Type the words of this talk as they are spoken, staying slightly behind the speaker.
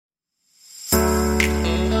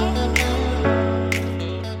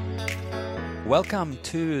Welcome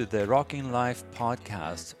to the Rocking Life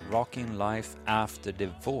podcast, Rocking Life After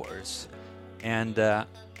Divorce. And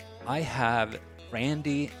I have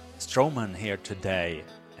Randy Stroman here today,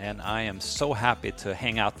 and I am so happy to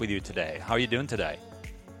hang out with you today. How are you doing today?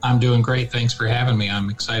 I'm doing great. Thanks for having me. I'm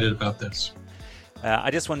excited about this. I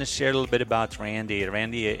just want to share a little bit about Randy.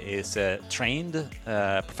 Randy is a trained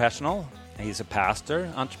professional. He's a pastor,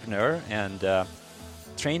 entrepreneur, and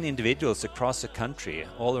train individuals across the country,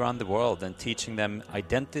 all around the world, and teaching them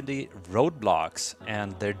identity roadblocks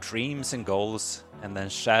and their dreams and goals, and then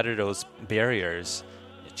shatter those barriers,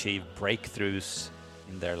 achieve breakthroughs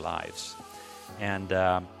in their lives. And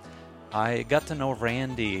I got to know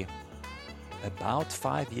Randy about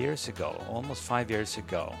 5 years ago, almost 5 years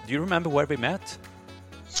ago. Do you remember where we met?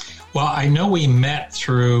 Well, I know we met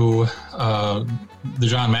through the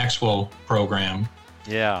John Maxwell program.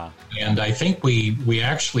 Yeah. And I think we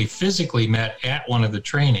actually physically met at one of the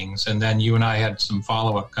trainings, and then you and I had some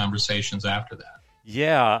follow-up conversations after that.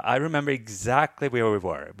 Yeah, I remember exactly where we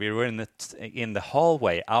were. We were in the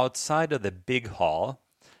hallway outside of the big hall,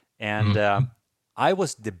 and I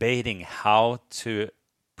was debating how to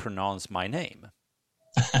pronounce my name.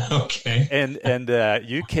 Okay. And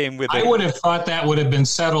you came with... I would have thought that would have been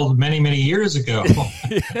settled many, many years ago.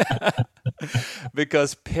 Yeah.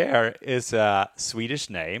 Because Per is a Swedish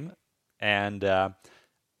name, and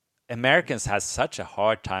Americans have such a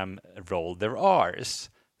hard time roll their R's.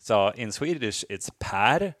 So in Swedish, it's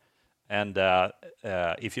Per, and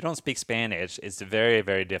if you don't speak Spanish, it's very,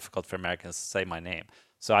 very difficult for Americans to say my name.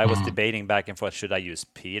 So I was debating back and forth, should I use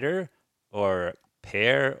Peter or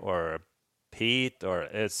Per or Pete, or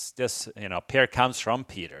it's just, Per comes from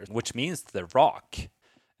Peter, which means the rock.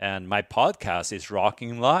 And my podcast is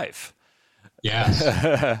Rocking Life. Yes.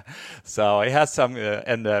 So it has some,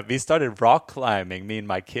 and we started rock climbing, me and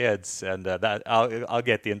my kids, and that I'll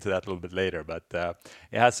get into that a little bit later. But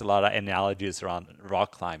it has a lot of analogies around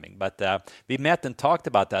rock climbing. But we met and talked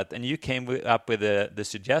about that, and you came up with the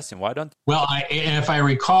suggestion. Why don't? Well, and if I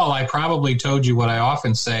recall, I probably told you what I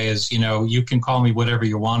often say is, you can call me whatever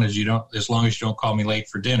you want, as long as you don't call me late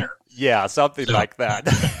for dinner. Yeah, something like that.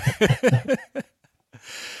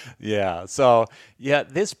 Yeah. So,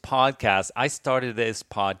 this podcast, I started this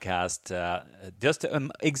podcast just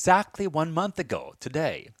exactly 1 month ago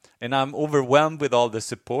today. And I'm overwhelmed with all the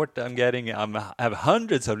support I'm getting. I have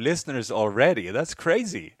hundreds of listeners already. That's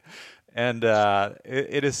crazy. And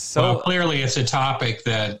it is so... Well, clearly it's a topic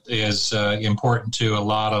that is important to a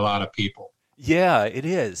lot of people. Yeah, it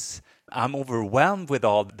is. I'm overwhelmed with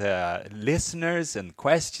all the listeners and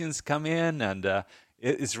questions come in, and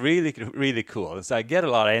it's really, really cool. So I get a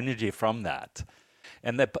lot of energy from that.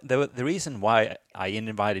 And the reason why I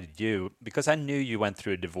invited you, because I knew you went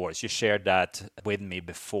through a divorce. You shared that with me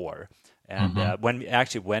before. And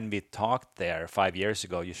when we talked there 5 years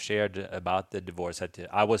ago, you shared about the divorce.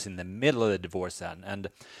 I was in the middle of the divorce then.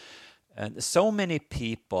 And so many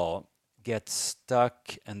people get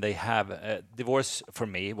stuck, and they have divorce. For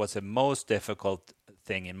me, was the most difficult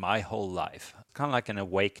thing in my whole life. Kind of like an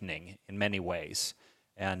awakening in many ways.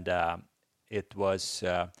 And it was,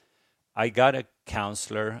 I got a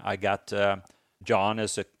counselor. I got John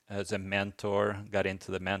as a mentor, got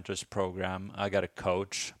into the mentors program. I got a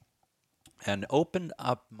coach, and opened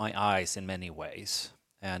up my eyes in many ways.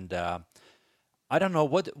 And I don't know,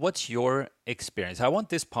 what's your experience? I want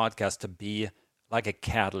this podcast to be like a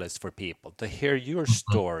catalyst for people, to hear your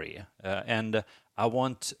story. And I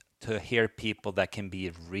want to hear people that can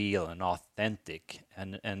be real and authentic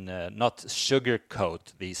and not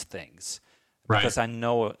sugarcoat these things. Right. Because I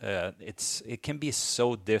know it can be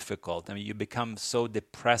so difficult. I mean, you become so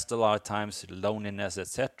depressed a lot of times, loneliness,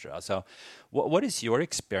 etc. So what is your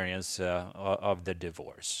experience of the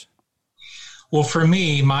divorce? Well, for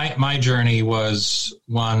me, my journey was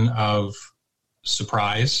one of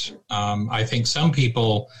surprise. I think some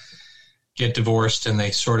people get divorced and they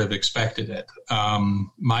sort of expected it.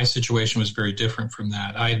 My situation was very different from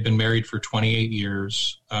that. I had been married for 28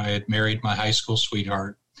 years. I had married my high school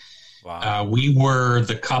sweetheart. Wow. We were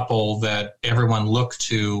the couple that everyone looked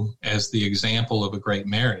to as the example of a great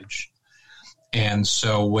marriage. And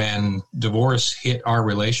so when divorce hit our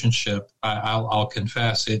relationship, I'll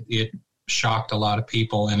confess, it shocked a lot of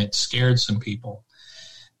people, and it scared some people,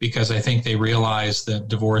 because I think they realized that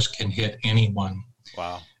divorce can hit anyone.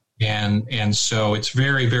 Wow. And so it's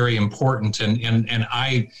very, very important. And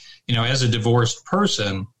I, as a divorced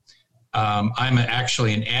person, I'm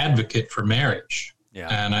actually an advocate for marriage. Yeah.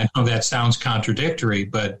 And I know that sounds contradictory,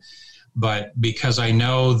 but because I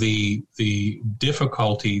know the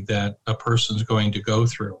difficulty that a person's going to go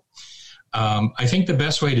through. I think the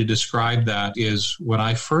best way to describe that is when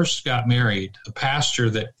I first got married, the pastor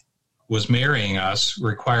that was marrying us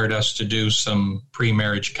required us to do some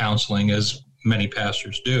pre-marriage counseling, as many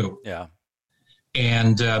pastors do. Yeah.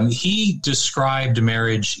 And he described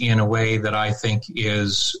marriage in a way that I think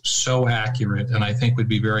is so accurate and I think would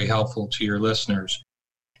be very helpful to your listeners.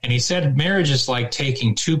 And he said marriage is like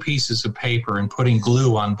taking two pieces of paper and putting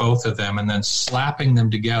glue on both of them and then slapping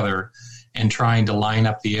them together and trying to line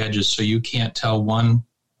up the edges so you can't tell one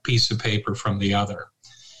piece of paper from the other.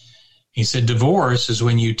 He said divorce is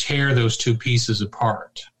when you tear those two pieces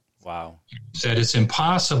apart. Wow. He said it's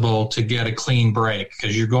impossible to get a clean break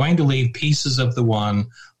because you're going to leave pieces of the one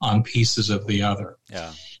on pieces of the other.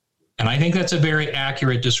 Yeah. And I think that's a very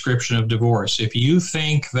accurate description of divorce. If you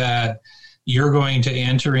think that you're going to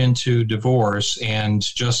enter into divorce and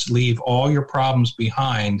just leave all your problems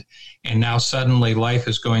behind, and now suddenly life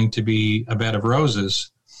is going to be a bed of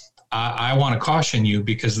roses, I want to caution you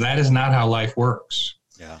because that is not how life works.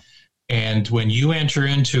 Yeah. And when you enter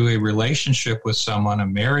into a relationship with someone, a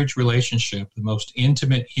marriage relationship, the most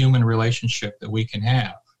intimate human relationship that we can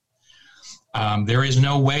have, there is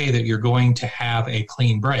no way that you're going to have a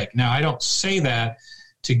clean break. Now, I don't say that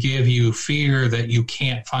to give you fear that you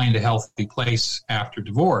can't find a healthy place after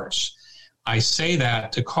divorce. I say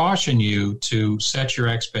that to caution you to set your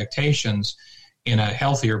expectations in a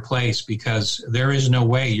healthier place because there is no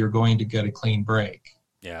way you're going to get a clean break.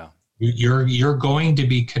 Yeah. You're going to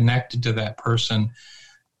be connected to that person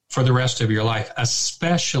for the rest of your life,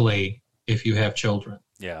 especially if you have children.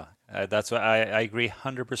 Yeah, that's what I agree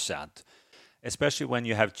 100%, especially when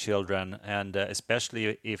you have children and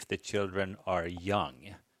especially if the children are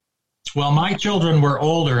young. Well, my children were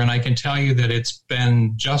older, and I can tell you that it's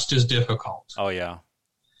been just as difficult. Oh, yeah.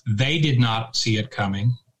 They did not see it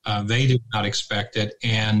coming. They did not expect it,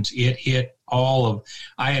 and it hit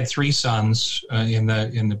I had three sons in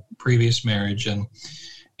the previous marriage, and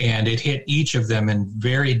it hit each of them in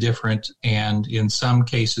very different and in some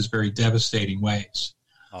cases very devastating ways.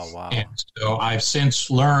 Oh, wow. And so I've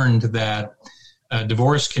since learned that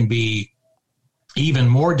divorce can be even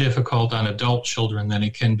more difficult on adult children than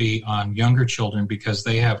it can be on younger children because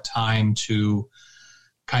they have time to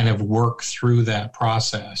kind of work through that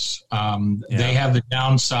process. They have the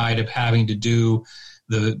downside of having to do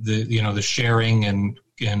the sharing and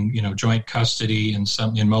joint custody in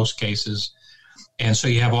most cases. And so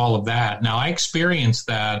you have all of that. Now, I experienced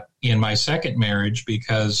that in my second marriage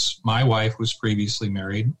because my wife was previously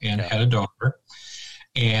married and had a daughter.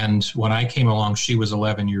 And when I came along, she was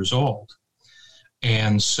 11 years old.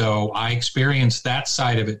 And so I experienced that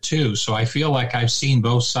side of it too. So I feel like I've seen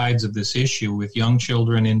both sides of this issue with young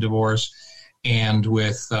children in divorce and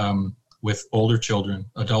with older children,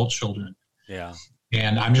 adult children. Yeah.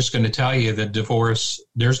 And I'm just going to tell you that divorce,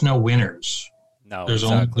 there's no winners. No, there's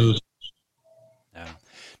exactly. only losers. Yeah.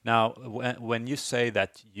 Now, when you say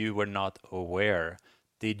that you were not aware,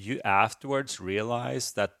 did you afterwards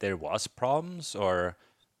realize that there was problems, or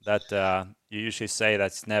that you usually say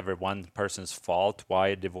that's never one person's fault why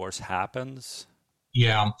a divorce happens?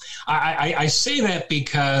 Yeah, I say that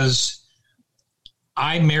because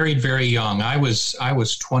I married very young. I was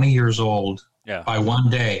 20 years old by one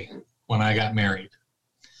day when I got married.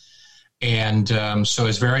 And so I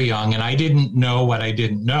was very young, and I didn't know what I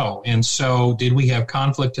didn't know. And so did we have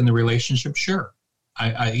conflict in the relationship? Sure.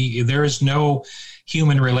 There is no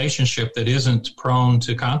human relationship that isn't prone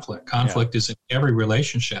to conflict. Conflict is in every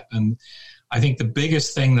relationship. And I think the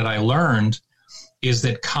biggest thing that I learned is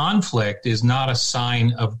that conflict is not a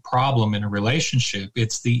sign of problem in a relationship.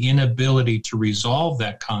 It's the inability to resolve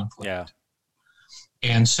that conflict. Yeah.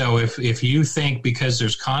 And so if you think because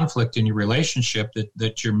there's conflict in your relationship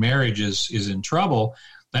that your marriage is in trouble,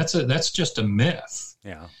 that's just a myth.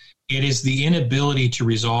 Yeah. It is the inability to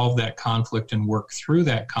resolve that conflict and work through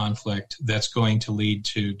that conflict that's going to lead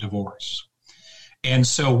to divorce. And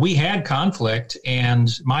so we had conflict, and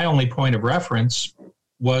my only point of reference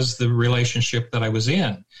was the relationship that I was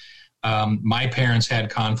in. My parents had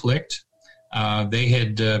conflict. They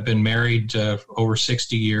had been married over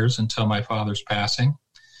 60 years until my father's passing.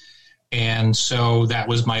 And so that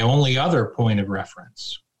was my only other point of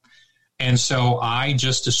reference. And so I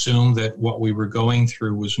just assumed that what we were going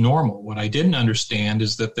through was normal. What I didn't understand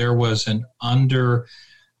is that there was an undercurrent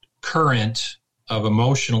of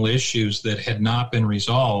emotional issues that had not been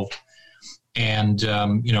resolved. And,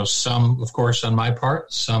 some, of course, on my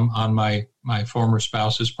part, some on my former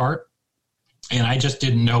spouse's part. And I just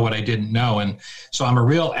didn't know what I didn't know. And so I'm a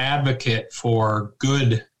real advocate for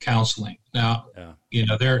good counseling. Now,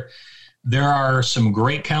 There are some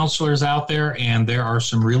great counselors out there, and there are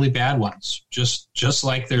some really bad ones. Just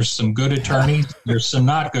like there's some good attorneys, there's some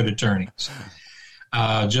not good attorneys.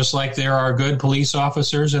 Just like there are good police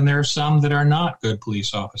officers, and there are some that are not good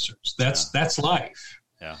police officers. That's life.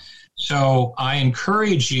 Yeah. So I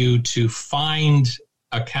encourage you to find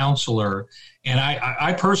a counselor, and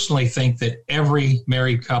I personally think that every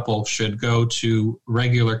married couple should go to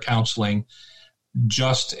regular counseling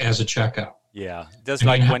just as a checkup. Yeah, just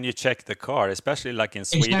like when you check the car, especially like in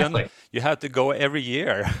Sweden, exactly. You have to go every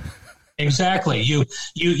year. Exactly.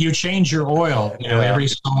 You change your oil, every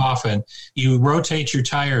so often. You rotate your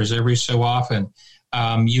tires every so often.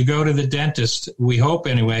 You go to the dentist, we hope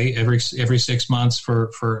anyway, every 6 months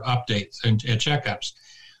for updates and checkups.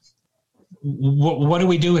 What do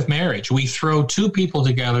we do with marriage? We throw two people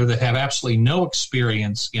together that have absolutely no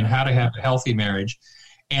experience in how to have a healthy marriage,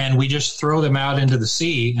 and we just throw them out into the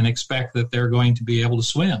sea and expect that they're going to be able to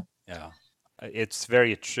swim. Yeah. It's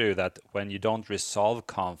very true that when you don't resolve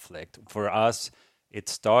conflict, for us, it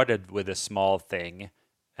started with a small thing,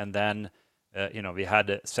 and then we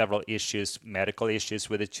had several issues, medical issues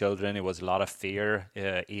with the children. It was a lot of fear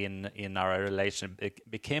in our relation. It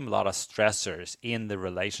became a lot of stressors in the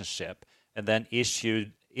relationship, and then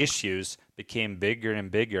issues became bigger and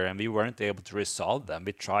bigger, and we weren't able to resolve them.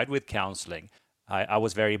 We tried with counseling. I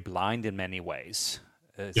was very blind in many ways.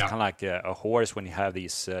 It's kind of like a horse when you have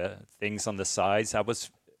these things on the sides.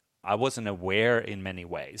 I wasn't aware in many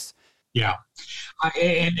ways. Yeah,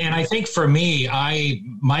 and I think for me,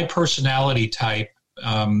 my personality type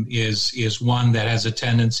is one that has a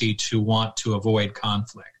tendency to want to avoid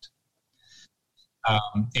conflict,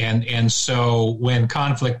 and so when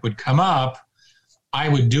conflict would come up, I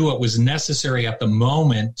would do what was necessary at the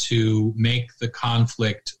moment to make the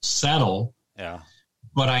conflict settle. Yeah.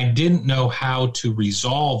 But I didn't know how to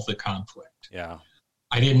resolve the conflict. Yeah.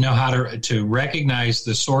 I didn't know how to recognize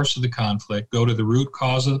the source of the conflict, go to the root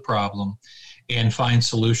cause of the problem, and find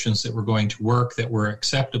solutions that were going to work, that were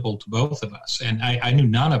acceptable to both of us. And I knew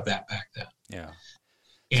none of that back then. Yeah.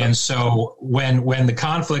 And so when the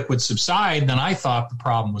conflict would subside, then I thought the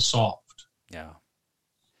problem was solved. Yeah.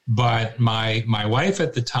 But my wife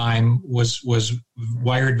at the time was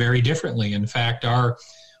wired very differently. In fact, our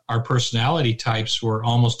personality types were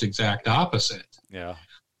almost exact opposite. Yeah.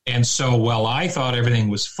 And so while I thought everything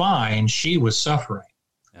was fine, she was suffering.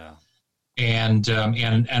 Yeah. And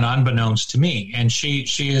unbeknownst to me. And she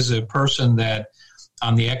is a person that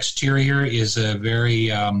on the exterior is a very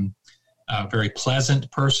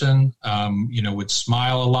pleasant person, would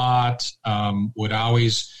smile a lot, would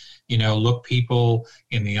always, look people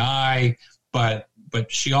in the eye, but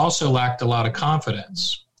she also lacked a lot of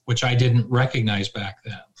confidence, which I didn't recognize back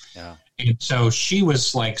then. Yeah. And so she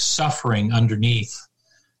was like suffering underneath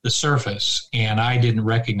the surface, and I didn't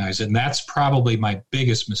recognize it. And that's probably my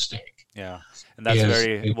biggest mistake. Yeah. And that's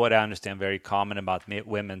what I understand, very common about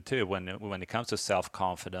women too, when it comes to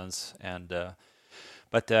self-confidence. And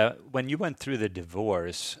but when you went through the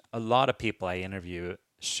divorce, a lot of people I interview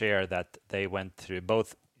share that they went through,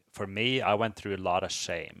 both for me, I went through a lot of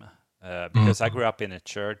shame because I grew up in a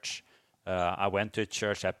church. I went to a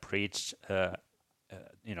church, I preached,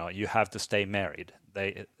 you have to stay married.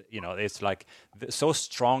 It's like so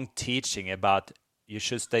strong teaching about you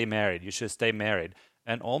should stay married,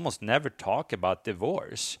 and almost never talk about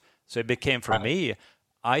divorce. So it became, for me,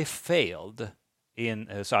 I failed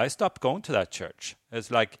so I stopped going to that church.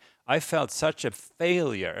 It's like I felt such a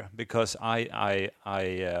failure because my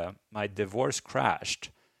divorce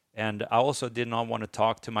crashed, and I also did not want to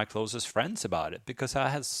talk to my closest friends about it because I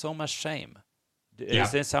had so much shame. Yeah.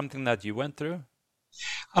 Is this something that you went through?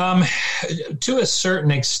 To a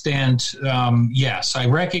certain extent, yes. I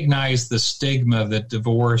recognize the stigma that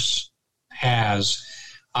divorce has.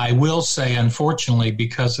 I will say, unfortunately,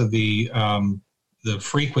 because of the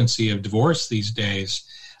frequency of divorce these days,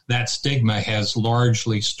 that stigma has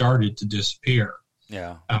largely started to disappear.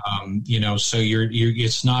 Yeah. So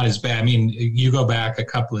it's not as bad. I mean, you go back a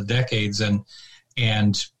couple of decades,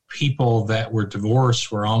 and people that were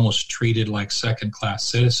divorced were almost treated like second-class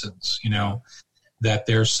citizens. That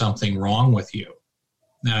there's something wrong with you.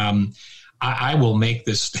 I will make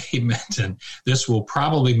this statement, and this will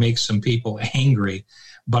probably make some people angry,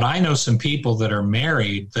 but I know some people that are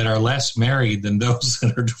married that are less married than those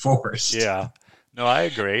that are divorced. Yeah. No, I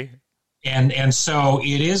agree. And so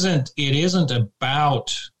it isn't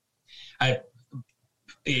about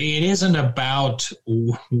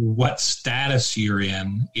what status you're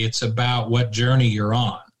in. It's about what journey you're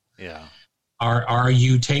on. Yeah. Are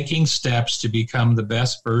you taking steps to become the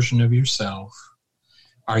best version of yourself?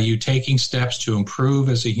 Are you taking steps to improve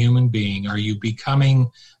as a human being? Are you becoming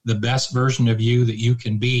the best version of you that you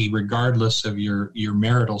can be, regardless of your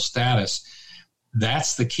marital status?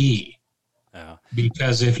 That's the key. Yeah.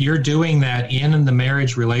 Because if you're doing that in the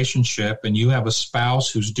marriage relationship and you have a spouse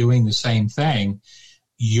who's doing the same thing,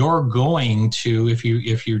 you're going to,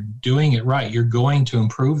 if you're doing it right, you're going to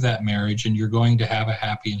improve that marriage and you're going to have a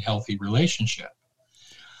happy and healthy relationship.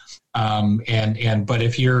 But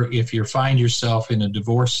if you find yourself in a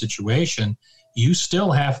divorce situation, you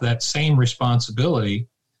still have that same responsibility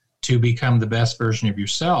to become the best version of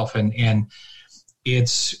yourself. And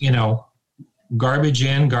it's, garbage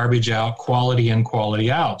in, garbage out, quality in, quality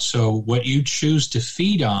out. So what you choose to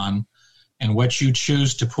feed on and what you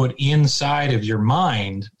choose to put inside of your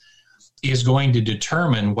mind is going to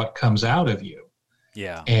determine what comes out of you.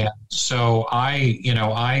 Yeah. And so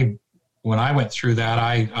when I went through that,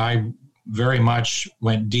 I very much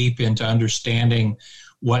went deep into understanding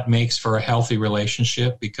what makes for a healthy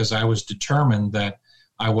relationship, because I was determined that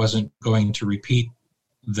I wasn't going to repeat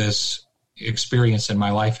this experience in my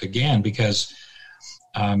life again, because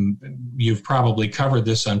you've probably covered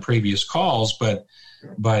this on previous calls, but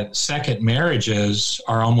second marriages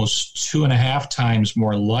are almost 2.5 times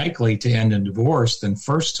more likely to end in divorce than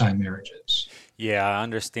first-time marriages. Yeah, I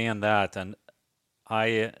understand that. And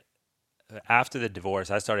after the divorce,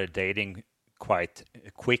 I started dating quite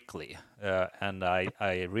quickly. And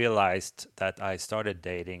I realized that I started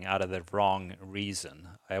dating out of the wrong reason.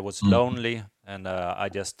 I was lonely, and I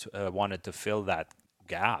just wanted to fill that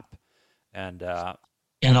gap. And a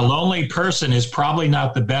lonely person is probably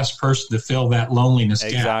not the best person to fill that loneliness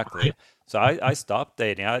gap. Exactly. Right? So I stopped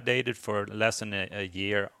dating. I dated for less than a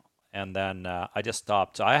year, and then I just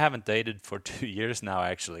stopped. So I haven't dated for 2 years now,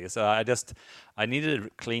 actually. So I needed a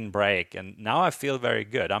clean break, and now I feel very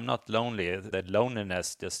good. I'm not lonely. The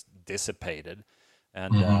loneliness just dissipated,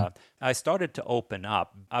 and I started to open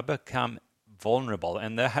up. I become vulnerable,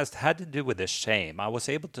 and that has had to do with the shame. I was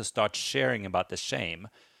able to start sharing about the shame.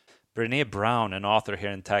 Brené Brown, an author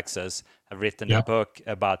here in Texas, have written a book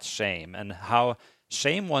about shame and how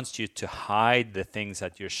shame wants you to hide the things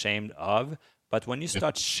that you're ashamed of. But when you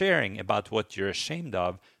start sharing about what you're ashamed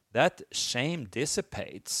of, that shame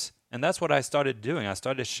dissipates. And that's what I started doing. I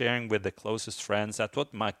started sharing with the closest friends. That's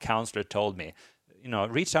what my counselor told me.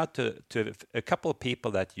 Reach out to a couple of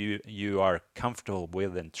people that you are comfortable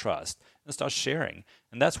with and trust, and start sharing.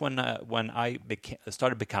 And that's when I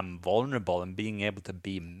started to become vulnerable and being able to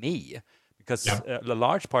be me. Because a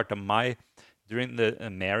large part of during the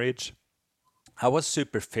marriage, I was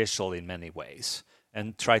superficial in many ways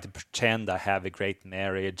and tried to pretend I have a great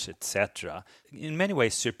marriage, etc. In many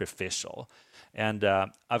ways, superficial. And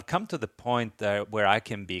I've come to the point where I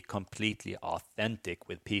can be completely authentic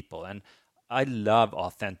with people. And I love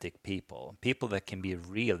authentic people that can be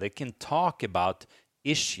real. They can talk about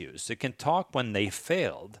issues. They can talk when they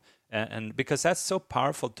failed. And because that's so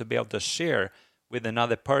powerful to be able to share with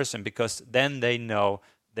another person, because then they know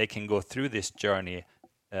they can go through this journey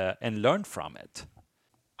and learn from it.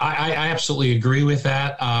 I absolutely agree with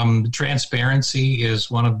that. Transparency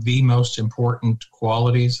is one of the most important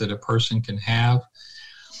qualities that a person can have.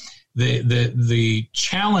 The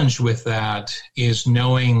challenge with that is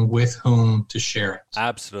knowing with whom to share it.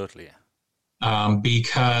 Absolutely.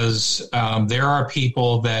 Because there are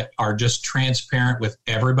people that are just transparent with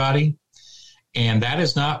everybody, and that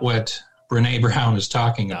is not what Brené Brown is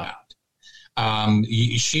talking about.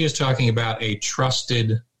 She is talking about a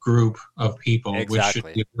trusted group of people, which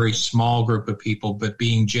should be a very small group of people, but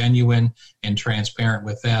being genuine and transparent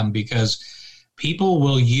with them, because people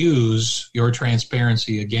will use your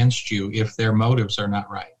transparency against you if their motives are not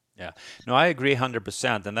right. Yeah, no, I agree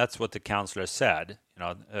 100%, and that's what the counselor said.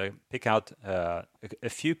 Pick out a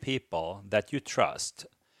few people that you trust.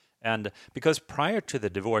 And because prior to the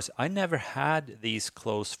divorce, I never had these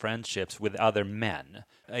close friendships with other men.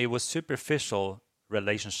 It was superficial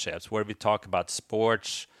relationships where we talk about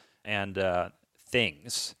sports and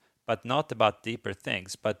things, but not about deeper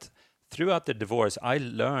things. But throughout the divorce, I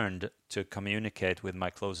learned to communicate with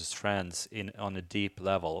my closest friends on a deep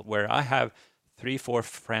level, where I have 3-4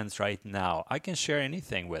 friends right now. I can share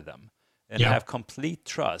anything with them and have complete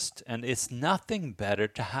trust. And it's nothing better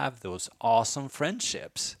to have those awesome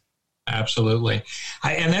friendships. Absolutely.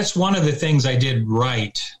 And that's one of the things I did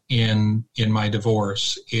right in my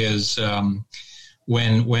divorce is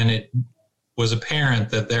when it was apparent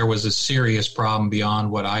that there was a serious problem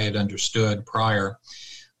beyond what I had understood prior,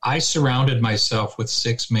 I surrounded myself with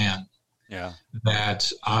 6 men that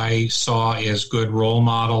I saw as good role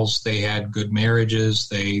models. They had good marriages.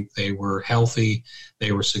 They were healthy.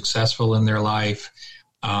 They were successful in their life.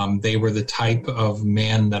 They were the type of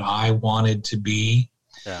men that I wanted to be.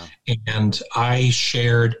 Yeah. And I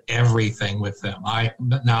shared everything with them.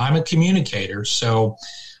 Now I'm a communicator, so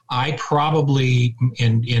I probably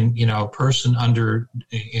in a person under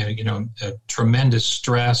a tremendous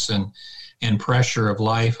stress and pressure of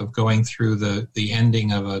life of going through the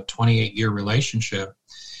ending of a 28-year relationship,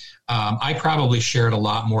 I probably shared a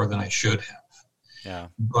lot more than I should have. Yeah.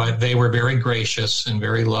 But they were very gracious and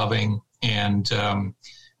very loving, and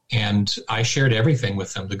I shared everything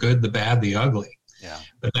with them, the good, the bad, the ugly. Yeah.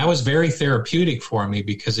 But that was very therapeutic for me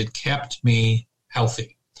because it kept me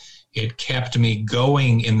healthy. It kept me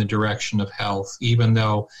going in the direction of health, even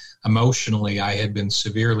though emotionally I had been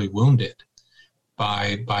severely wounded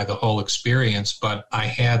by the whole experience. But I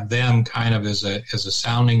had them kind of as a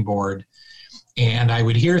sounding board, and I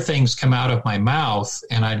would hear things come out of my mouth,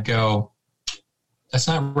 and I'd go, "That's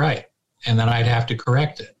not right," and then I'd have to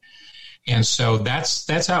correct it. And so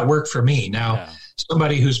that's how it worked for me. Now,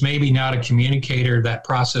 somebody who's maybe not a communicator, that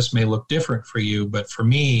process may look different for you. But for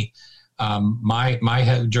me,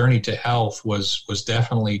 my journey to health was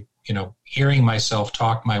definitely, hearing myself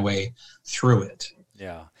talk my way through it.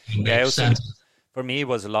 Yeah. Yeah. For me, it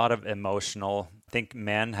was a lot of emotional. I think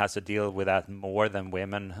men has to deal with that more than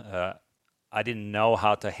women. I didn't know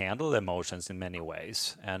how to handle emotions in many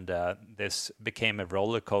ways. And this became a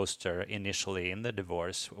roller coaster initially in the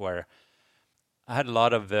divorce, where I had a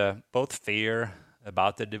lot of both fear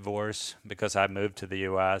about the divorce because I moved to the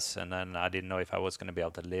U.S. and then I didn't know if I was going to be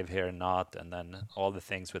able to live here or not. And then all the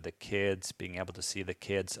things with the kids, being able to see the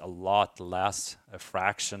kids a lot less, a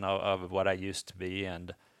fraction of what I used to be,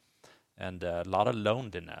 and a lot of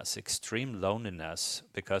loneliness, extreme loneliness,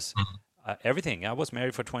 because everything. I was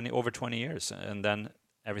married for over 20 years, and then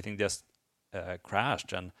everything just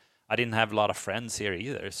crashed, and I didn't have a lot of friends here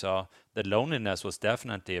either. So the loneliness was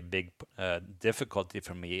definitely a big difficulty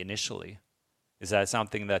for me initially. Is that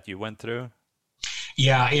something that you went through?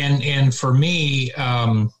 Yeah, and for me,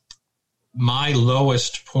 my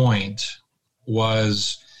lowest point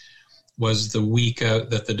was the week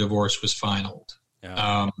that the divorce was finalized.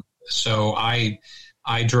 Yeah. So I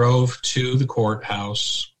drove to the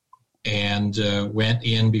courthouse and went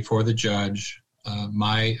in before the judge.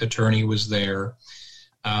 My attorney was there.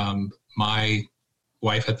 My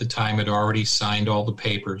wife at the time had already signed all the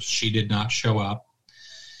papers. She did not show up.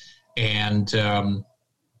 And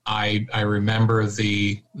I remember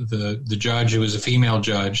the judge, who was a female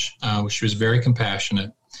judge, she was very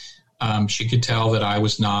compassionate. She could tell that I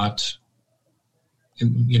was not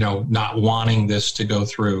wanting this to go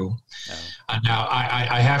through. Yeah. Now,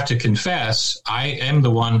 I have to confess, I am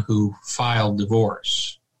the one who filed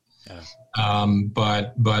divorce. Yeah.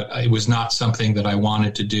 But it was not something that I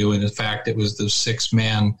wanted to do. And in fact, it was the sixth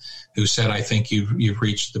man who said, "I think you've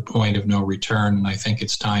reached the point of no return. And I think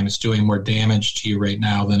it's time. It's doing more damage to you right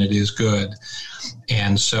now than it is good."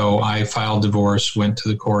 And so I filed divorce, went to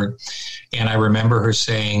the court. And I remember her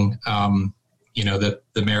saying, that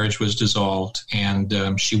the marriage was dissolved, and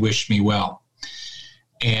she wished me well.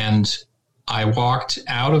 And I walked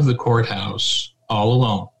out of the courthouse all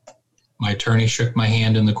alone. My attorney shook my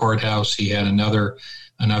hand in the courthouse. He had another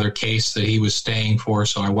case that he was staying for.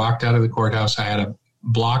 So I walked out of the courthouse. I had a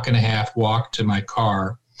block and a half walk to my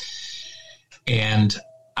car. And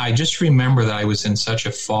I just remember that I was in such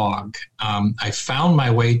a fog. I found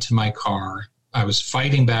my way to my car. I was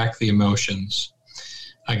fighting back the emotions.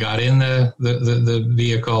 I got in the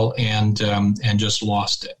vehicle and just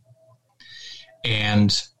lost it.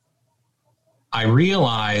 And I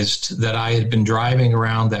realized that I had been driving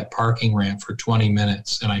around that parking ramp for 20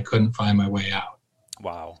 minutes and I couldn't find my way out.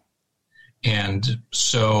 Wow. And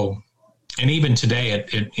so, and even today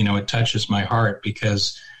it touches my heart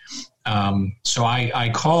because, so I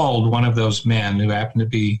called one of those men who happened to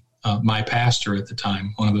be my pastor at the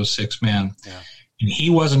time, one of those six men, and he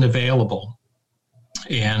wasn't available.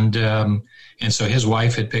 And so his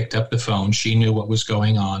wife had picked up the phone. She knew what was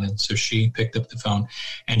going on. And so she picked up the phone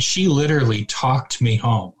and she literally talked me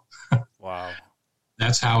home. Wow.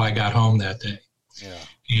 That's how I got home that day.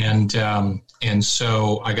 Yeah. And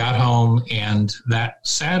so I got home, and that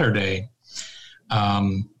Saturday,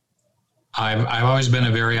 I've always been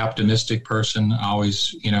a very optimistic person. I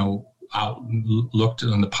always, looked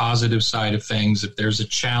on the positive side of things. If there's a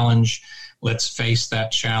challenge, let's face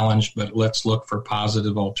that challenge, but let's look for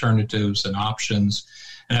positive alternatives and options.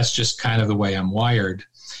 And that's just kind of the way I'm wired.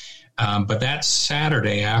 But that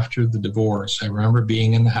Saturday after the divorce, I remember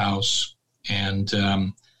being in the house, and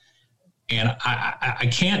I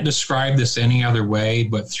can't describe this any other way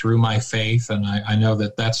but through my faith. And I know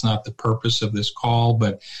that that's not the purpose of this call,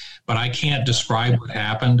 but but I can't describe what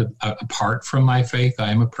happened apart from my faith. I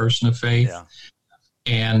am a person of faith. Yeah.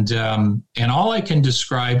 And all I can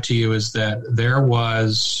describe to you is that there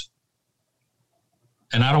was,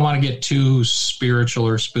 and I don't want to get too spiritual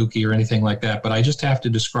or spooky or anything like that, but I just have to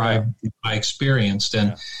describe what I experienced.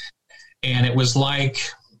 And it was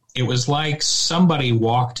like somebody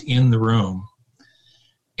walked in the room,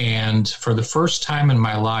 and for the first time in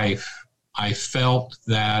my life, I felt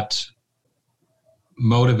that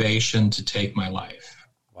motivation to take my life.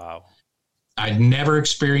 Wow. I'd never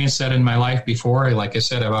experienced that in my life before. Like I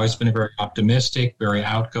said, I've always been a very optimistic, very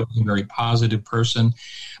outgoing, very positive person.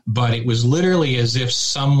 But it was literally as if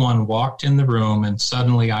someone walked in the room and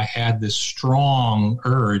suddenly I had this strong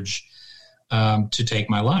urge to take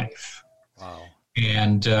my life. Wow.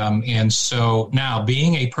 And so now,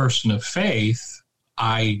 being a person of faith,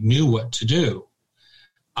 I knew what to do.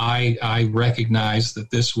 I recognized that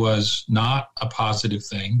this was not a positive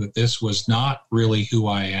thing, that this was not really who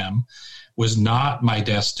I am, was not my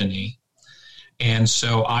destiny. And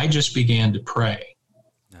so I just began to pray.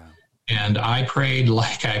 Yeah. And I prayed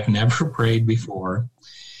like I've never prayed before.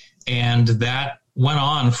 And that went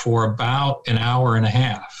on for about an hour and a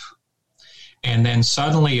half. And then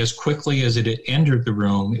suddenly, as quickly as it had entered the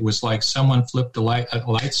room, it was like someone flipped a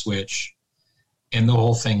light switch and the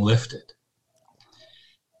whole thing lifted.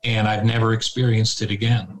 And I've never experienced it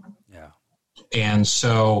again. Yeah. And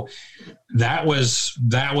so that was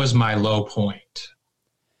my low point.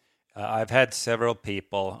 I've had several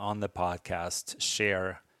people on the podcast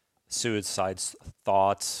share suicide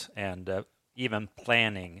thoughts and even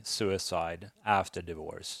planning suicide after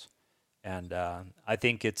divorce. And I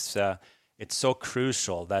think it's so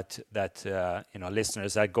crucial that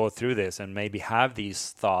listeners that go through this and maybe have these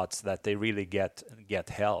thoughts, that they really get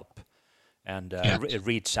help. And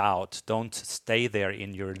reach out. Don't stay there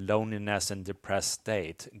in your loneliness and depressed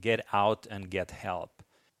state. Get out and get help.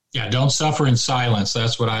 Yeah, don't suffer in silence.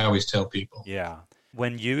 That's what I always tell people. Yeah.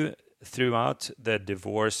 When you, throughout the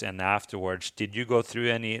divorce and afterwards, did you go through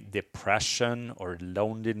any depression or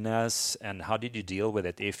loneliness? And how did you deal with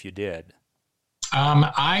it, if you did?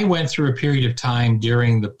 I went through a period of time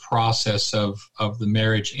during the process of the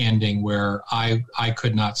marriage ending where I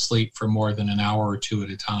could not sleep for more than an hour or two at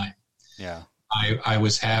a time. Yeah, I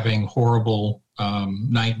was having horrible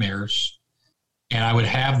nightmares, and I would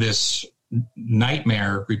have this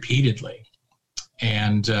nightmare repeatedly,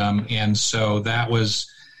 and so that was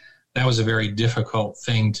a very difficult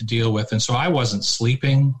thing to deal with. And so I wasn't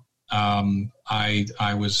sleeping.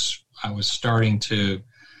 I was starting to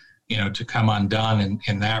come undone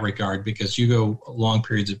in that regard, because you go long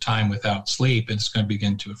periods of time without sleep, and it's going to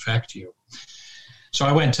begin to affect you. So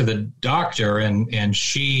I went to the doctor, and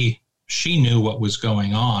she knew what was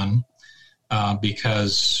going on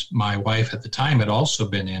because my wife at the time had also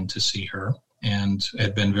been in to see her and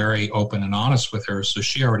had been very open and honest with her. So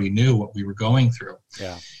she already knew what we were going through.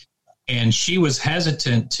 Yeah. And she was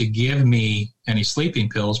hesitant to give me any sleeping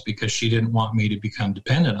pills because she didn't want me to become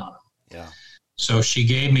dependent on them. Yeah. So she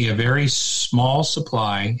gave me a very small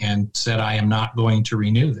supply and said, I am not going to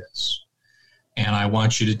renew this. And I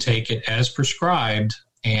want you to take it as prescribed,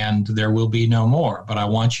 and there will be no more, but I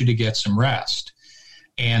want you to get some rest.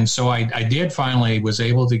 And so I did finally was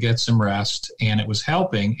able to get some rest, and it was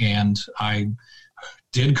helping. And I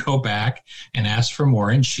did go back and ask for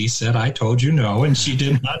more, and she said, I told you no, and she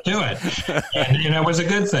did not do it. And it was a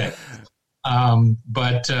good thing.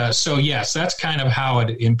 So yes, that's kind of how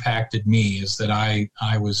it impacted me, is that I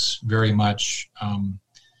was very much,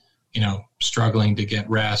 struggling to get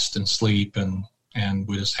rest and sleep, and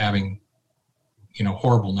was having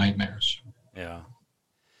horrible nightmares. Yeah.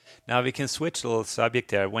 Now we can switch a little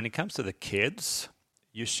subject there. When it comes to the kids,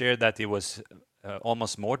 you shared that it was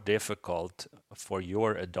almost more difficult for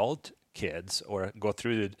your adult kids, or go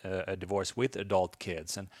through a divorce with adult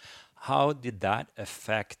kids. And how did that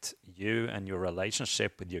affect you and your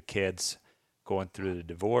relationship with your kids going through the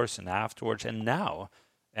divorce and afterwards and now?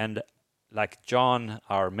 And like John,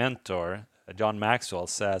 our mentor, John Maxwell,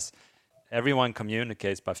 says, everyone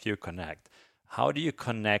communicates, but few connect. How do you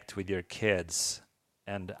connect with your kids,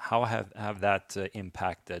 and how have that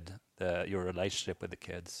impacted your relationship with the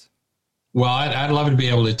kids? Well, I'd love to be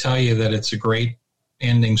able to tell you that it's a great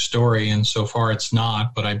ending story, and so far it's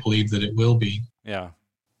not, but I believe that it will be. Yeah.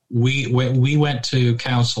 We went to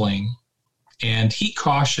counseling, and he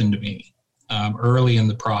cautioned me early in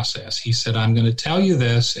the process. He said, I'm going to tell you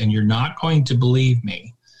this, and you're not going to believe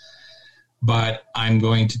me, but I'm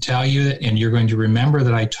going to tell you that, and you're going to remember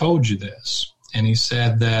that I told you this. And he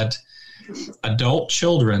said that adult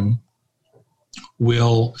children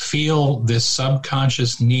will feel this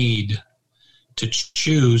subconscious need to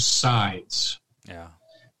choose sides. Yeah.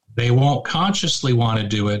 They won't consciously want to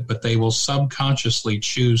do it, but they will subconsciously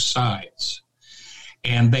choose sides.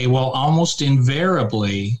 And they will almost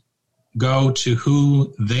invariably go to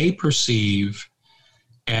who they perceive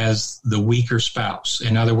as the weaker spouse.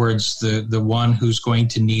 In other words, the one who's going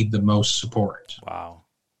to need the most support. Wow.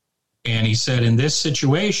 And he said, in this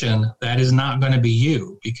situation, that is not going to be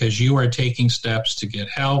you, because you are taking steps to get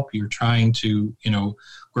help. You're trying to,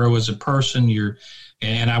 grow as a person.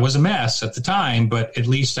 And I was a mess at the time, but at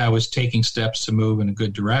least I was taking steps to move in a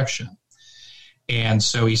good direction. And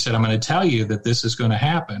so he said, I'm going to tell you that this is going to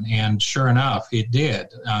happen. And sure enough, it did.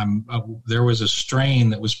 There was a strain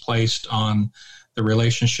that was placed on the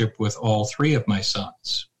relationship with all three of my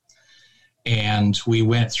sons. And we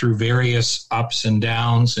went through various ups and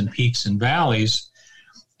downs and peaks and valleys.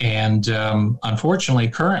 And unfortunately,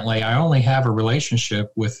 currently, I only have a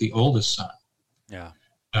relationship with the oldest son. Yeah.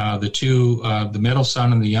 The middle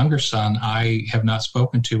son and the younger son, I have not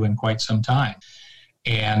spoken to in quite some time.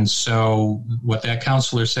 And so what that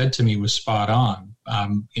counselor said to me was spot on.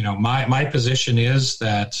 My position is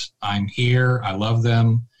that I'm here. I love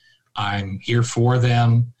them. I'm here for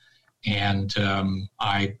them. And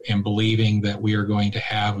I am believing that we are going to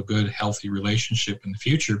have a good, healthy relationship in the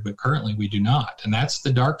future, but currently we do not. And that's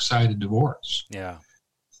the dark side of divorce. Yeah.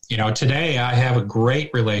 Today I have a great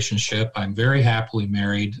relationship. I'm very happily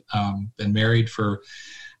married. Been married for,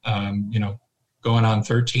 going on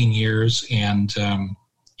 13 years. And,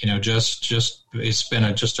 just it's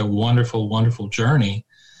been just a wonderful, wonderful journey.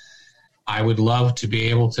 I would love to be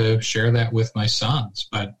able to share that with my sons,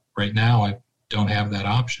 but right now I don't have that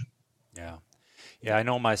option. Yeah, I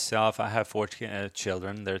know myself. I have 4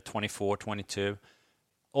 children. They're 24, 22,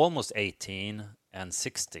 almost 18 and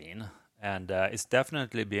 16. And it's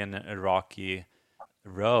definitely been a rocky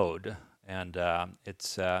road. And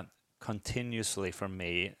it's continuously for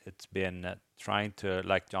me, it's been trying to,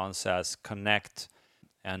 like John says, connect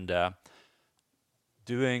and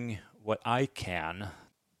doing what I can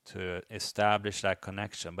to establish that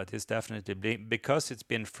connection. But it's definitely because it's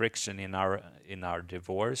been friction in our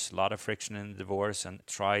divorce, a lot of friction in the divorce, and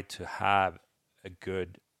try to have a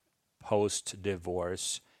good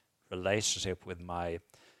post-divorce relationship with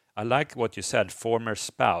I like what you said, former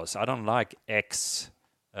spouse. I don't like ex.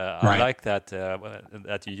 Right. I like that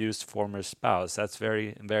you used former spouse. That's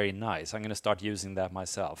very, very nice. I'm going to start using that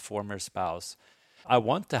myself, former spouse. I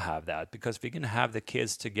want to have that because we can have the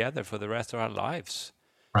kids together for the rest of our lives.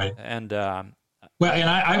 Right. And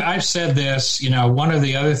I've said this, one of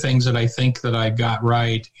the other things that I think that I got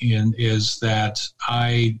right is that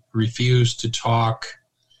I refuse to talk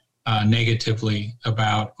negatively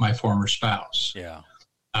about my former spouse. Yeah.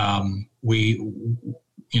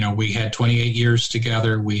 We had 28 years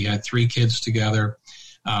together. We had 3 kids together.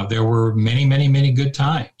 There were many, many, many good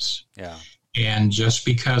times. Yeah. And just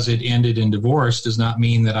because it ended in divorce does not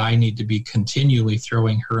mean that I need to be continually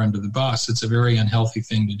throwing her under the bus. It's a very unhealthy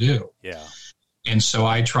thing to do. Yeah. And so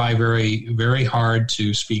I try very, very hard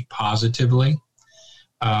to speak positively,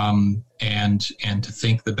 and to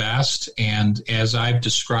think the best. And as I've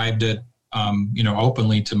described it,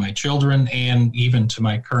 openly to my children and even to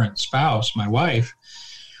my current spouse, my wife,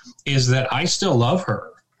 is that I still love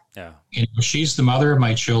her. Yeah. She's the mother of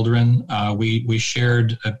my children. We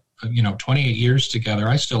shared 28 years together.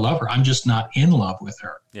 I still love her. I'm just not in love with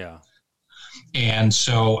her. Yeah. And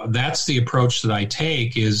so that's the approach that I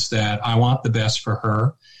take, is that I want the best for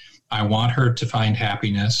her. I want her to find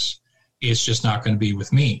happiness. It's just not going to be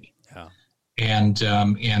with me. Yeah.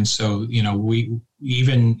 And so, we,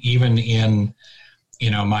 even in,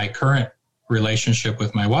 my current relationship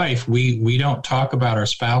with my wife, we don't talk about our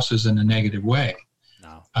spouses in a negative way.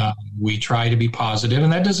 We try to be positive,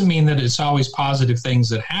 and that doesn't mean that it's always positive things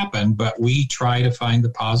that happen, but we try to find the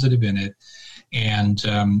positive in it. And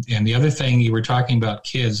the other thing, you were talking about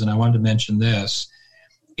kids, and I wanted to mention this,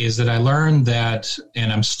 is that I learned that,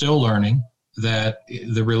 and I'm still learning, that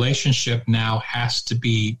the relationship now has to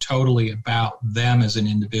be totally about them as an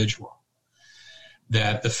individual.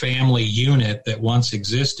 That the family unit that once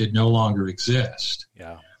existed no longer exists.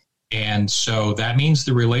 Yeah. And so that means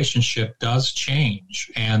the relationship does change.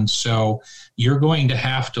 And so you're going to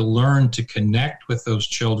have to learn to connect with those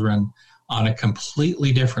children on a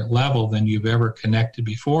completely different level than you've ever connected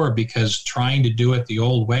before, because trying to do it the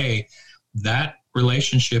old way, that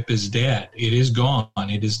relationship is dead. It is gone.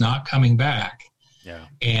 It is not coming back. Yeah.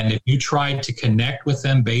 And if you try to connect with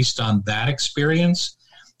them based on that experience,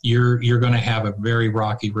 you're going to have a very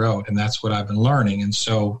rocky road. And that's what I've been learning. And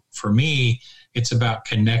so for me, it's about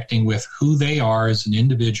connecting with who they are as an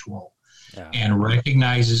individual, and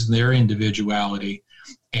recognizes their individuality,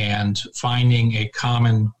 and finding a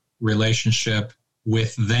common relationship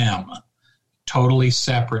with them, totally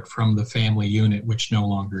separate from the family unit, which no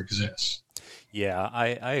longer exists. Yeah, I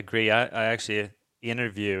agree. I actually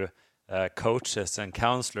interview coaches and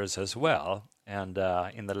counselors as well. And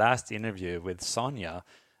in the last interview with Sonia,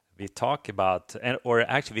 we talk about, or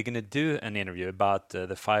actually we're going to do an interview about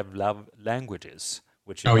the 5 love languages,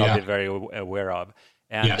 which you're probably very aware of,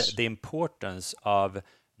 and the importance of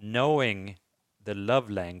knowing the love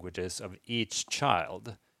languages of each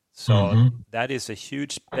child. So that is a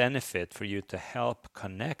huge benefit for you to help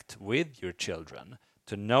connect with your children,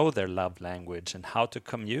 to know their love language and how to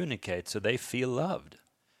communicate so they feel loved.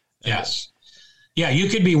 Yes. Yeah, you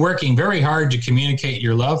could be working very hard to communicate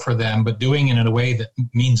your love for them, but doing it in a way that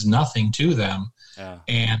means nothing to them,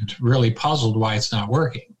 and really puzzled why it's not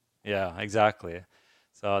working. Yeah, exactly.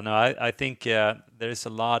 So, no, I think there's a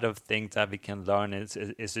lot of things that we can learn.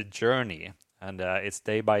 It's a journey, and it's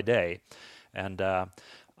day by day. And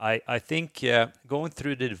I think going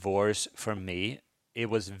through the divorce, for me, it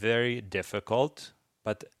was very difficult,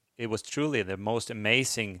 but it was truly the most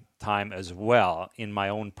amazing time as well in my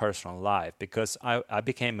own personal life, because I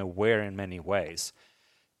became aware in many ways.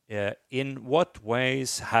 In what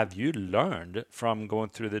ways have you learned from going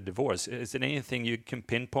through the divorce? Is there anything you can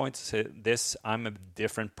pinpoint to say, this, I'm a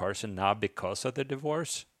different person now because of the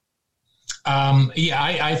divorce?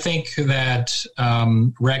 I think that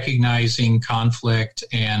recognizing conflict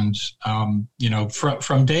and,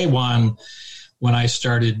 from day one, when I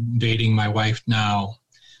started dating my wife now,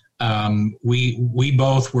 we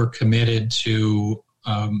both were committed to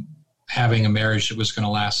having a marriage that was going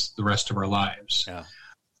to last the rest of our lives. Yeah.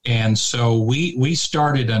 And so we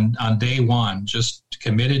started on day one, just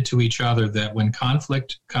committed to each other that when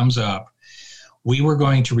conflict comes up, we were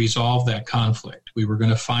going to resolve that conflict. We were going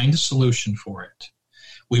to find a solution for it.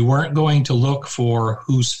 We weren't going to look for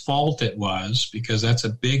whose fault it was, because that's a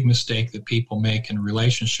big mistake that people make in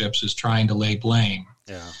relationships, is trying to lay blame.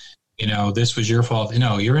 Yeah. This was your fault.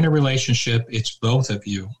 No, you're in a relationship. It's both of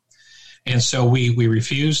you. And so we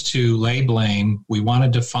refused to lay blame. We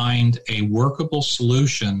wanted to find a workable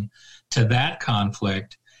solution to that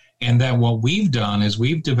conflict. And then what we've done is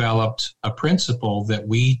we've developed a principle that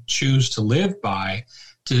we choose to live by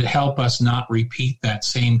to help us not repeat that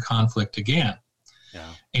same conflict again.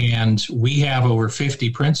 Yeah. And we have over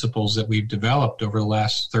 50 principles that we've developed over the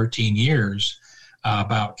last 13 years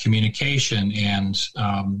about communication and,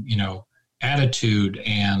 attitude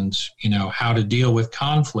and, how to deal with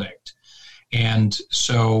conflict. And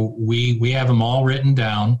so we have them all written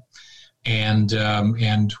down, and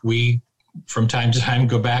we, from time to time,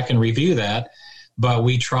 go back and review that, but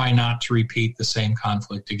we try not to repeat the same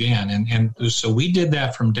conflict again. And so we did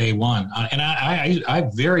that from day one. And I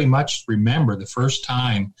very much remember the first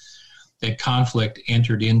time that conflict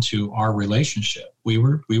entered into our relationship. We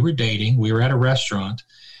were dating. We were at a restaurant.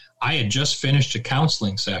 I had just finished a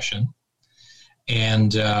counseling session,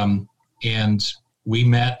 and we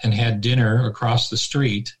met and had dinner across the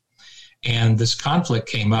street. And this conflict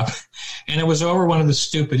came up, and it was over one of the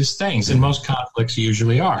stupidest things, and most conflicts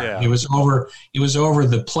usually are. Yeah. It was over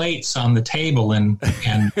the plates on the table and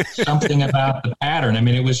something about the pattern. I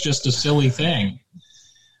mean, it was just a silly thing.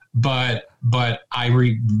 But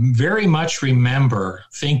I very much remember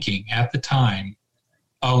thinking at the time,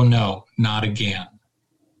 oh no, not again.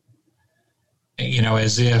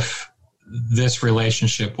 As if this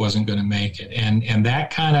relationship wasn't going to make it. And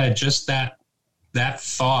that kind of just that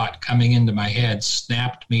thought coming into my head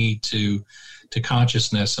snapped me to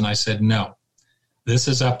consciousness. And I said, no, this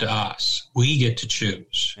is up to us. We get to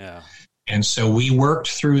choose. Yeah. And so we worked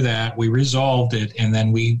through that. We resolved it. And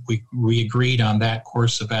then we agreed on that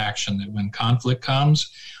course of action, that when conflict comes,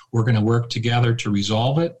 we're going to work together to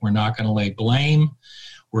resolve it. We're not going to lay blame.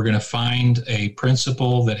 We're going to find a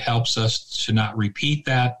principle that helps us to not repeat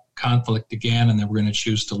that conflict again. And then we're going to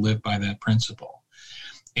choose to live by that principle.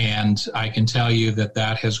 And I can tell you that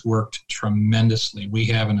has worked tremendously. We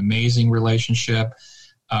have an amazing relationship.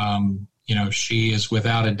 She is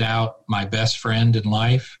without a doubt my best friend in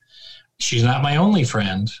life. She's not my only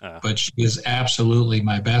friend, but she is absolutely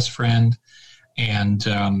my best friend. And,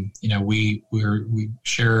 we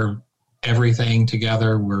share everything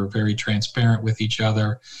together. We're very transparent with each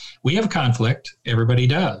other. We have conflict. Everybody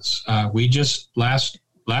does. We just last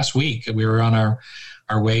week, we were on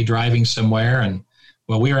our way driving somewhere, and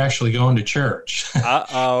we were actually going to church.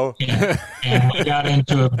 Uh-oh. and we got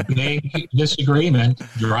into a big disagreement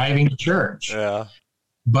driving to church. Yeah.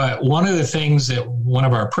 But one of the things that one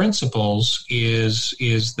of our principles is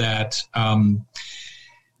that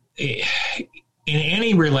in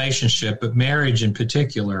any relationship, but marriage in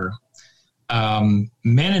particular,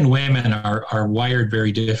 men and women are wired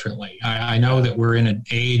very differently. I know that we're in an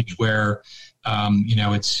age where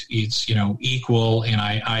it's equal, and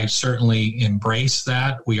I certainly embrace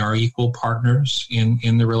that. We are equal partners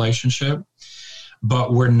in the relationship,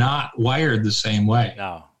 but we're not wired the same way.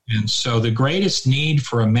 No. And so the greatest need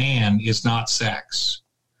for a man is not sex.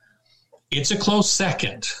 It's a close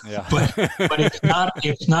second, Yeah. but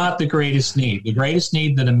it's not the greatest need. The greatest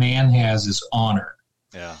need that a man has is honor.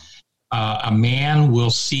 Yeah. A man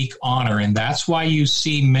will seek honor, and that's why you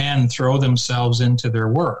see men throw themselves into their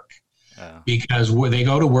work. Because they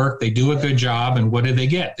go to work, they do a good job, and what do they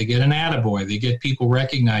get? They get an attaboy. They get people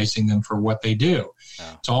recognizing them for what they do.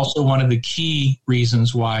 Yeah. It's also one of the key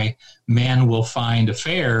reasons why men will find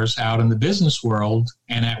affairs out in the business world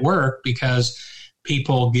and at work, because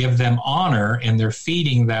people give them honor and they're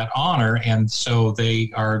feeding that honor, and so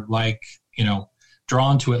they are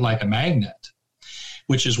drawn to it like a magnet,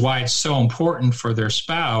 which is why it's so important for their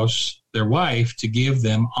spouse, their wife, to give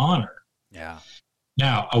them honor. Yeah.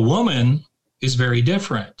 Now, a woman is very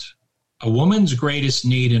different. A woman's greatest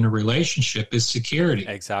need in a relationship is security.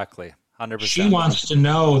 Exactly. 100%. She wants to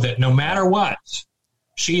know that no matter what,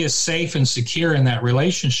 she is safe and secure in that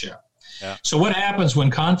relationship. Yeah. So what happens when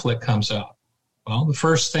conflict comes up? Well, the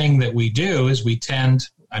first thing that we do is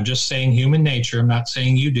I'm just saying human nature, I'm not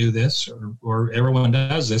saying you do this or everyone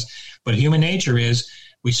does this, but human nature is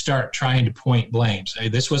we start trying to point blames. Hey,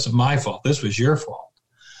 this wasn't my fault. This was your fault.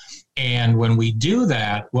 And when we do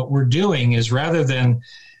that, what we're doing is let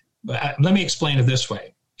me explain it this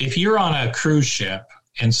way. If you're on a cruise ship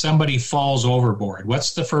and somebody falls overboard,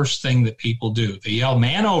 what's the first thing that people do? They yell,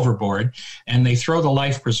 "Man overboard," and they throw the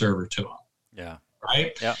life preserver to them. Yeah.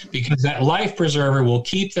 Right? Yeah. Because that life preserver will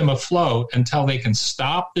keep them afloat until they can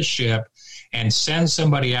stop the ship and send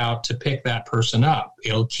somebody out to pick that person up.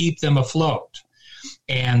 It'll keep them afloat.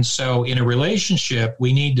 And so in a relationship,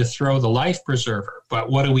 we need to throw the life preserver.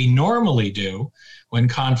 But what do we normally do when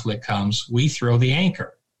conflict comes? We throw the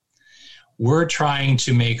anchor. We're trying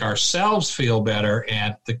to make ourselves feel better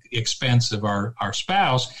at the expense of our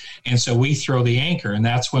spouse. And so we throw the anchor. And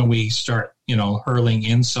that's when we start, hurling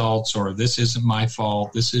insults or "this isn't my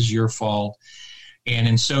fault, this is your fault." And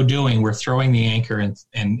in so doing, we're throwing the anchor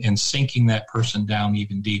and sinking that person down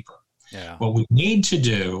even deeper. Yeah. What we need to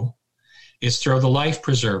do is throw the life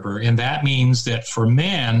preserver. And that means that for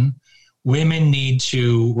men, women need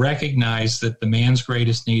to recognize that the man's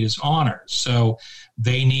greatest need is honor. So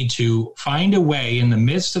they need to find a way in the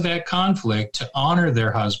midst of that conflict to honor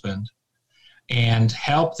their husband and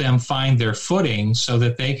help them find their footing so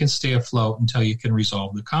that they can stay afloat until you can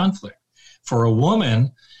resolve the conflict. For a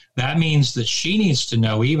woman, that means that she needs to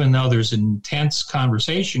know, even though there's an intense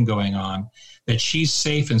conversation going on, that she's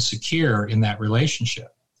safe and secure in that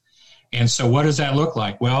relationship. And so what does that look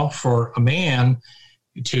like? Well, for a man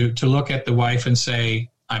to look at the wife and say,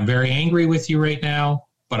 "I'm very angry with you right now,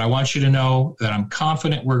 but I want you to know that I'm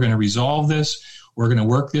confident we're going to resolve this. We're going to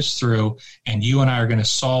work this through, and you and I are going to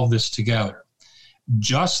solve this together."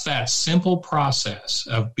 Just that simple process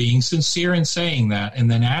of being sincere in saying that and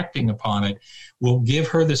then acting upon it will give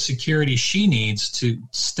her the security she needs to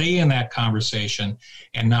stay in that conversation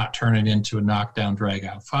and not turn it into a knockdown,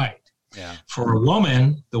 drag-out fight. Yeah. For a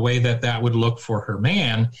woman, the way that would look for her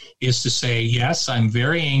man is to say, "Yes, I'm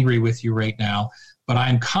very angry with you right now, but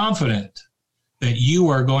I'm confident that you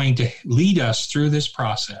are going to lead us through this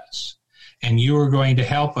process and you are going to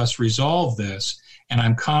help us resolve this. And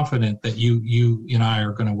I'm confident that you and I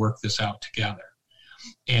are going to work this out together."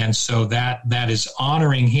 And so that is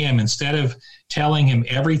honoring him. Instead of telling him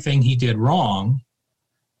everything he did wrong,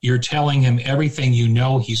 you're telling him everything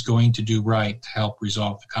he's going to do right to help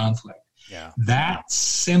resolve the conflict. Yeah. That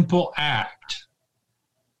simple act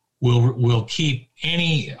will keep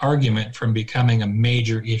any argument from becoming a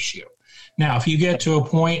major issue. Now, if you get to a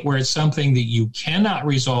point where it's something that you cannot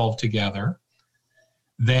resolve together,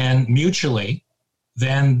 then mutually,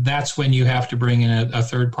 then that's when you have to bring in a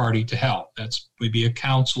third party to help. That's maybe a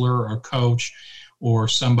counselor or a coach or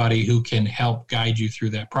somebody who can help guide you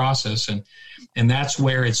through that process. And that's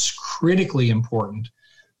where it's critically important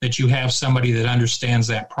that you have somebody that understands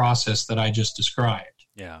that process that I just described.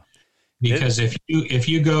 Yeah. Because if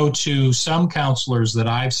you go to some counselors that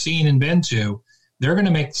I've seen and been to, they're going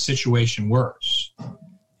to make the situation worse.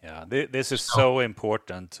 Yeah, this is so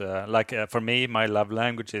important. For me, my love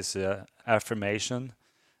language is affirmation,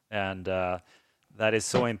 and that is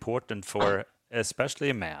so important for especially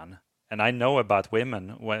a man. And I know about women,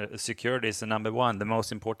 where security is the number one, the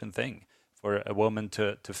most important thing for a woman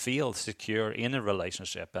to feel secure in a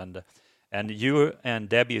relationship. And you and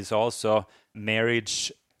Debbie is also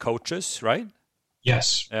marriage coaches, right?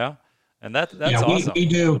 Yes. Yeah. And that's Yeah, awesome.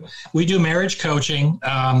 we do marriage coaching,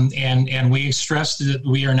 and we stress that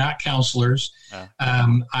we are not counselors. Yeah.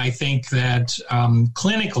 I think that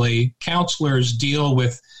clinically, counselors deal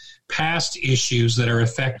with past issues that are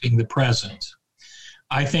affecting the present.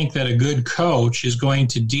 I think that a good coach is going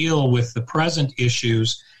to deal with the present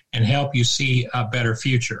issues and help you see a better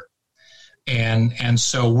future. And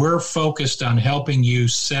so we're focused on helping you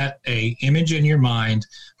set a image in your mind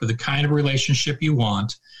for the kind of relationship you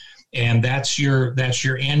want. And that's your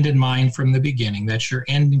end in mind from the beginning. That's your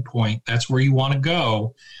ending point. That's where you want to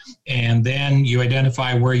go. And then you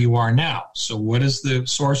identify where you are now. So what is the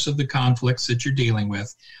source of the conflicts that you're dealing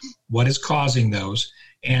with? What is causing those?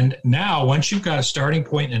 And now, once you've got a starting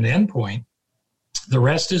point and an end point, the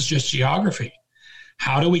rest is just geography.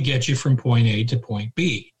 How do we get you from point A to point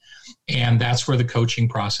B? And that's where the coaching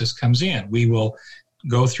process comes in. We will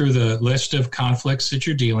go through the list of conflicts that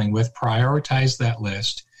you're dealing with, prioritize that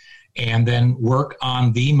list, and then work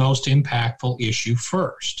on the most impactful issue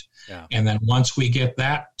first. Yeah. And then once we get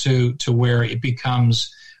that to where it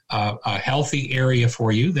becomes a healthy area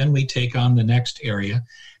for you, then we take on the next area.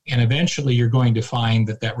 And eventually you're going to find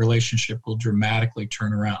that relationship will dramatically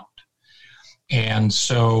turn around. And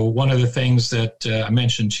so one of the things that I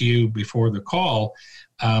mentioned to you before the call,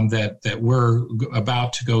 that we're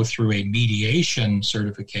about to go through a mediation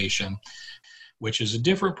certification, which is a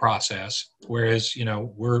different process. Whereas,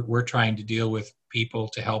 we're trying to deal with people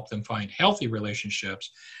to help them find healthy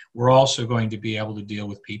relationships. We're also going to be able to deal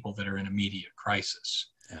with people that are in immediate crisis.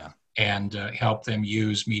 Yeah. And help them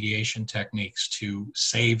use mediation techniques to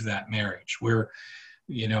save that marriage.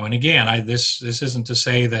 And again, this isn't to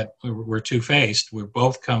say that we're two-faced. We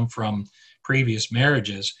both come from previous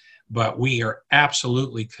marriages, but we are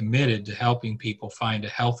absolutely committed to helping people find a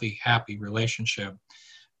healthy, happy relationship,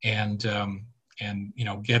 and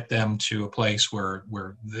get them to a place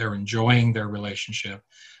where they're enjoying their relationship,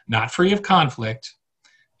 not free of conflict.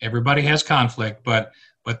 Everybody has conflict, but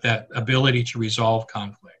that ability to resolve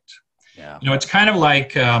conflict. Yeah. It's kind of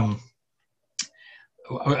like a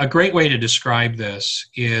great way to describe this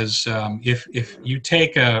is if you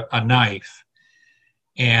take a knife,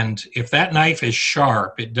 and if that knife is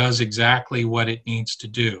sharp, it does exactly what it needs to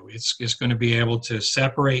do. It's going to be able to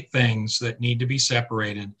separate things that need to be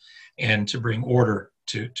separated and to bring order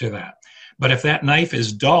to that. But if that knife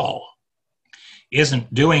is dull,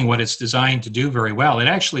 isn't doing what it's designed to do very well, it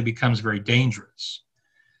actually becomes very dangerous.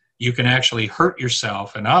 You can actually hurt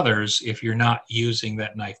yourself and others if you're not using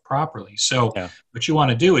that knife properly. So What you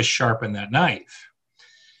want to do is sharpen that knife.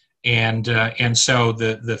 And so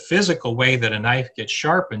the physical way that a knife gets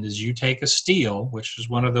sharpened is you take a steel, which is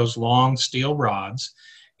one of those long steel rods,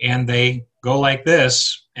 and they go like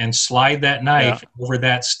this and slide that knife over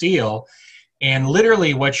that steel. And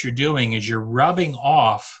literally what you're doing is you're rubbing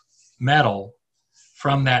off metal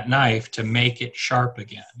from that knife to make it sharp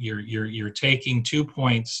again. You're taking 2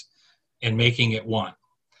 points and making it one.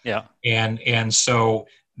 Yeah. And so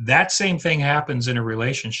that same thing happens in a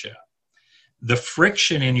relationship. The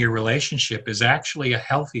friction in your relationship is actually a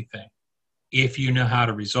healthy thing if you know how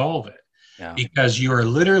to resolve it. Yeah. Because you are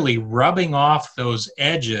literally rubbing off those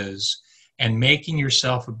edges and making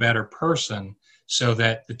yourself a better person so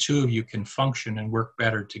that the two of you can function and work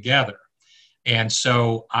better together. And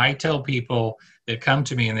so I tell people that come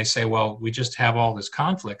to me and they say, well, we just have all this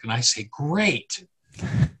conflict. And I say, great.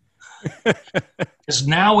 Because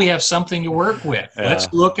now we have something to work with. Yeah.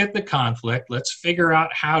 Let's look at the conflict. Let's figure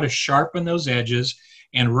out how to sharpen those edges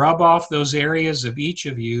and rub off those areas of each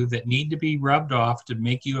of you that need to be rubbed off to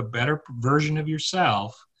make you a better version of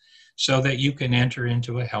yourself so that you can enter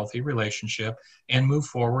into a healthy relationship and move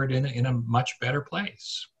forward in a much better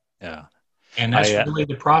place. Yeah. And that's really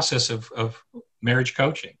the process of marriage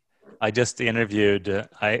coaching. I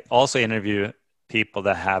also interview people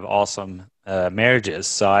that have awesome marriages.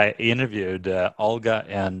 So I interviewed Olga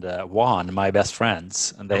and Juan, my best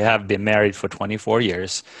friends, and they have been married for 24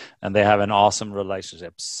 years, and they have an awesome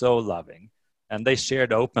relationship, so loving. And they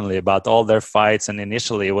shared openly about all their fights, and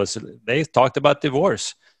initially they talked about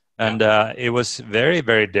divorce, and it was very,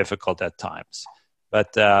 very difficult at times.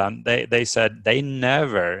 But they said they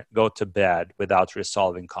never go to bed without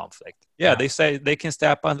resolving conflict. Yeah, they say they can stay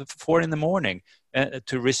up until 4 a.m.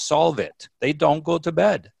 To resolve it. They don't go to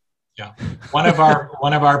bed. Yeah, one of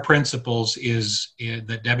our principles is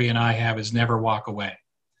that Debbie and I have is never walk away.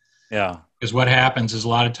 Yeah, because what happens is a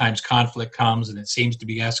lot of times conflict comes and it seems to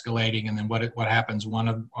be escalating, and then what happens?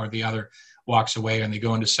 One or the other walks away, and they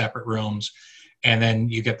go into separate rooms, and then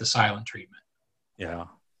you get the silent treatment. Yeah.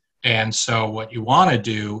 And so what you want to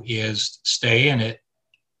do is stay in it,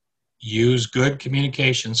 use good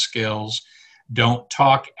communication skills, Don't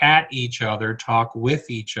talk at each other, talk with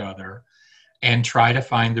each other, and try to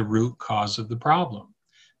find the root cause of the problem.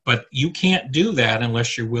 But you can't do that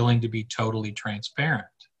unless you're willing to be totally transparent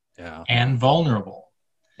and vulnerable.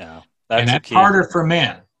 Yeah, and that's harder for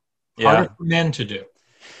men. Harder for men to do.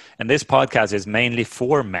 And this podcast is mainly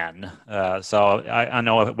for men. So I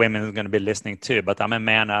know women are going to be listening too, but I'm a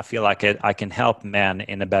man. I feel like I can help men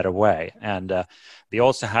in a better way. And we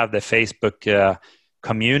also have the Facebook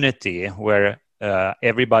community where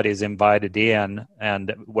everybody is invited in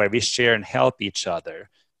and where we share and help each other.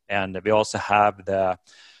 And we also have the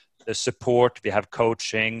support, we have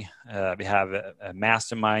coaching, we have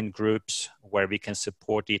mastermind groups where we can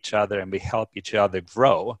support each other and we help each other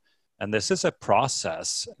grow. And this is a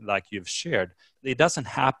process, like you've shared. It doesn't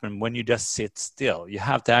happen when you just sit still. You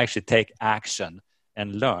have to actually take action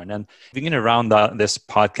and learn. And we're going to round this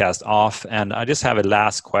podcast off. And I just have a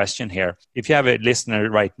last question here. If you have a listener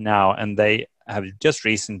right now and they have just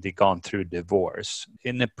recently gone through divorce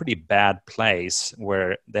in a pretty bad place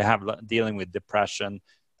where they have dealing with depression,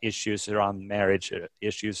 issues around marriage,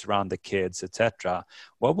 issues around the kids, etc.,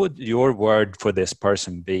 what would your word for this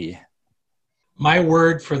person be? My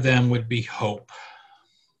word for them would be hope.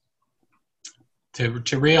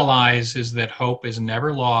 To realize is that hope is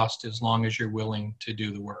never lost as long as you're willing to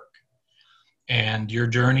do the work. And your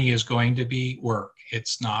journey is going to be work.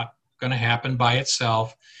 It's not going to happen by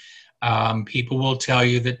itself. People will tell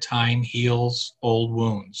you that time heals old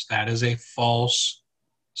wounds. That is a false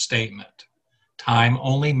statement. Time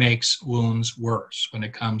only makes wounds worse when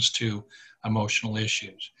it comes to emotional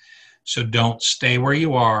issues. So don't stay where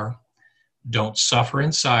you are. Don't suffer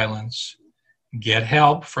in silence. Get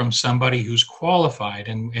help from somebody who's qualified.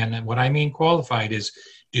 And what I mean qualified is,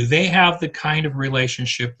 do they have the kind of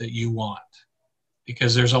relationship that you want?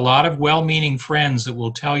 Because there's a lot of well-meaning friends that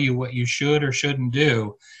will tell you what you should or shouldn't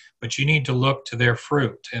do, but you need to look to their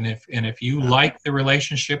fruit. And if you like the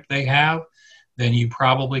relationship they have, then you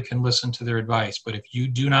probably can listen to their advice. But if you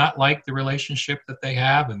do not like the relationship that they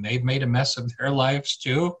have and they've made a mess of their lives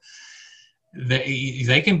too,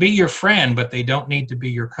 they can be your friend, but they don't need to be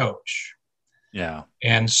your coach. Yeah.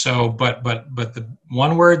 And so, but the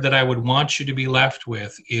one word that I would want you to be left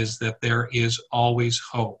with is that there is always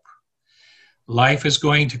hope. Life is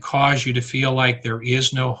going to cause you to feel like there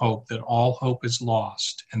is no hope, that all hope is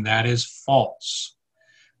lost, and that is false.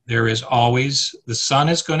 There is always, the sun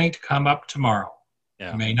is going to come up tomorrow.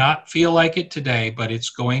 Yeah. You may not feel like it today, but it's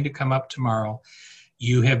going to come up tomorrow.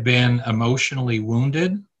 You have been emotionally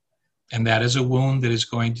wounded, and that is a wound that is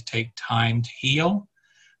going to take time to heal.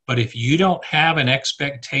 But if you don't have an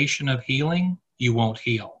expectation of healing, you won't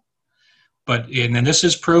heal. And this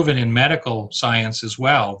is proven in medical science as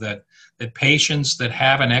well, that patients that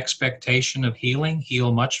have an expectation of healing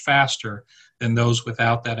heal much faster than those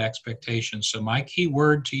without that expectation. So my key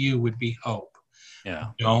word to you would be hope. Yeah.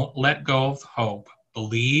 Don't let go of hope.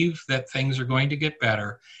 Believe that things are going to get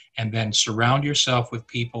better, and then surround yourself with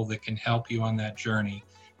people that can help you on that journey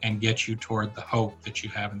and get you toward the hope that you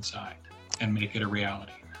have inside and make it a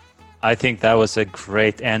reality. I think that was a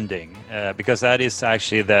great ending because that is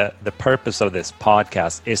actually the purpose of this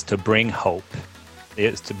podcast, is to bring hope.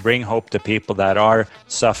 Is to bring hope to people that are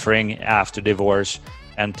suffering after divorce,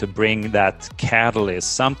 and to bring that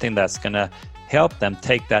catalyst, something that's going to help them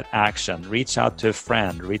take that action, reach out to a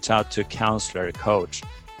friend, reach out to a counselor, a coach,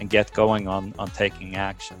 and get going on taking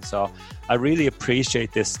action. So I really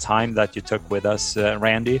appreciate this time that you took with us,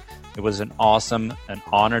 Randy. It was an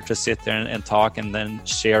honor to sit there and talk, and then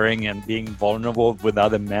sharing and being vulnerable with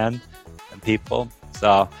other men and people.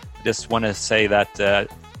 So I just want to say that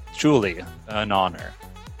truly an honor.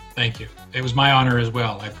 Thank you. It was my honor as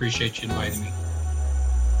well. I appreciate you inviting me.